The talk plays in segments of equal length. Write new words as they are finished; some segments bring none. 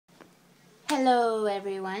Hello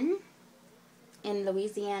everyone in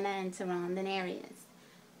Louisiana and surrounding areas.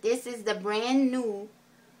 This is the brand new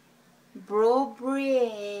Breaux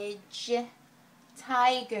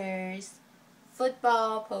Tigers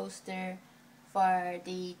football poster for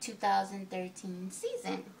the 2013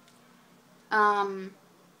 season.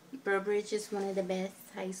 Breaux is one of the best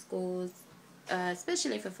high schools,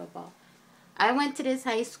 especially for football. I went to this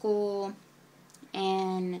high school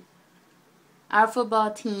and our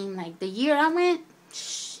football team, like the year I went,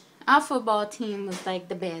 our football team was like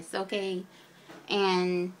the best, okay?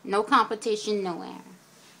 And no competition nowhere.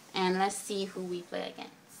 And let's see who we play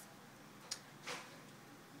against.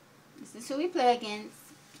 This is who we play against.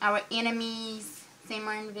 Our enemies, St.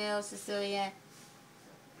 Martinville, Cecilia,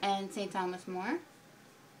 and St. Thomas More.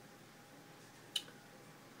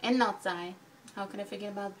 And Northside. How could I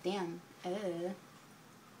forget about them?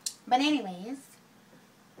 But anyways,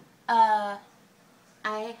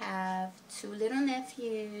 I have two little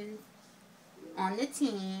nephews on the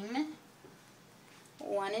team.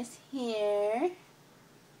 One is here.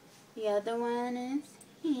 The other one is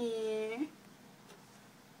here.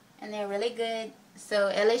 And they're really good.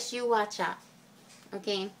 So LSU, watch out.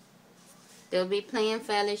 Okay? They'll be playing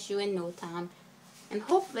for LSU in no time. And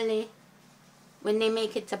hopefully, when they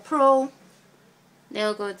make it to pro,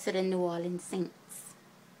 they'll go to the New Orleans Saints.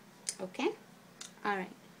 Okay? Alright.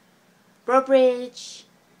 Breaux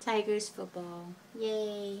Tigers football.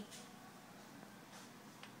 Yay.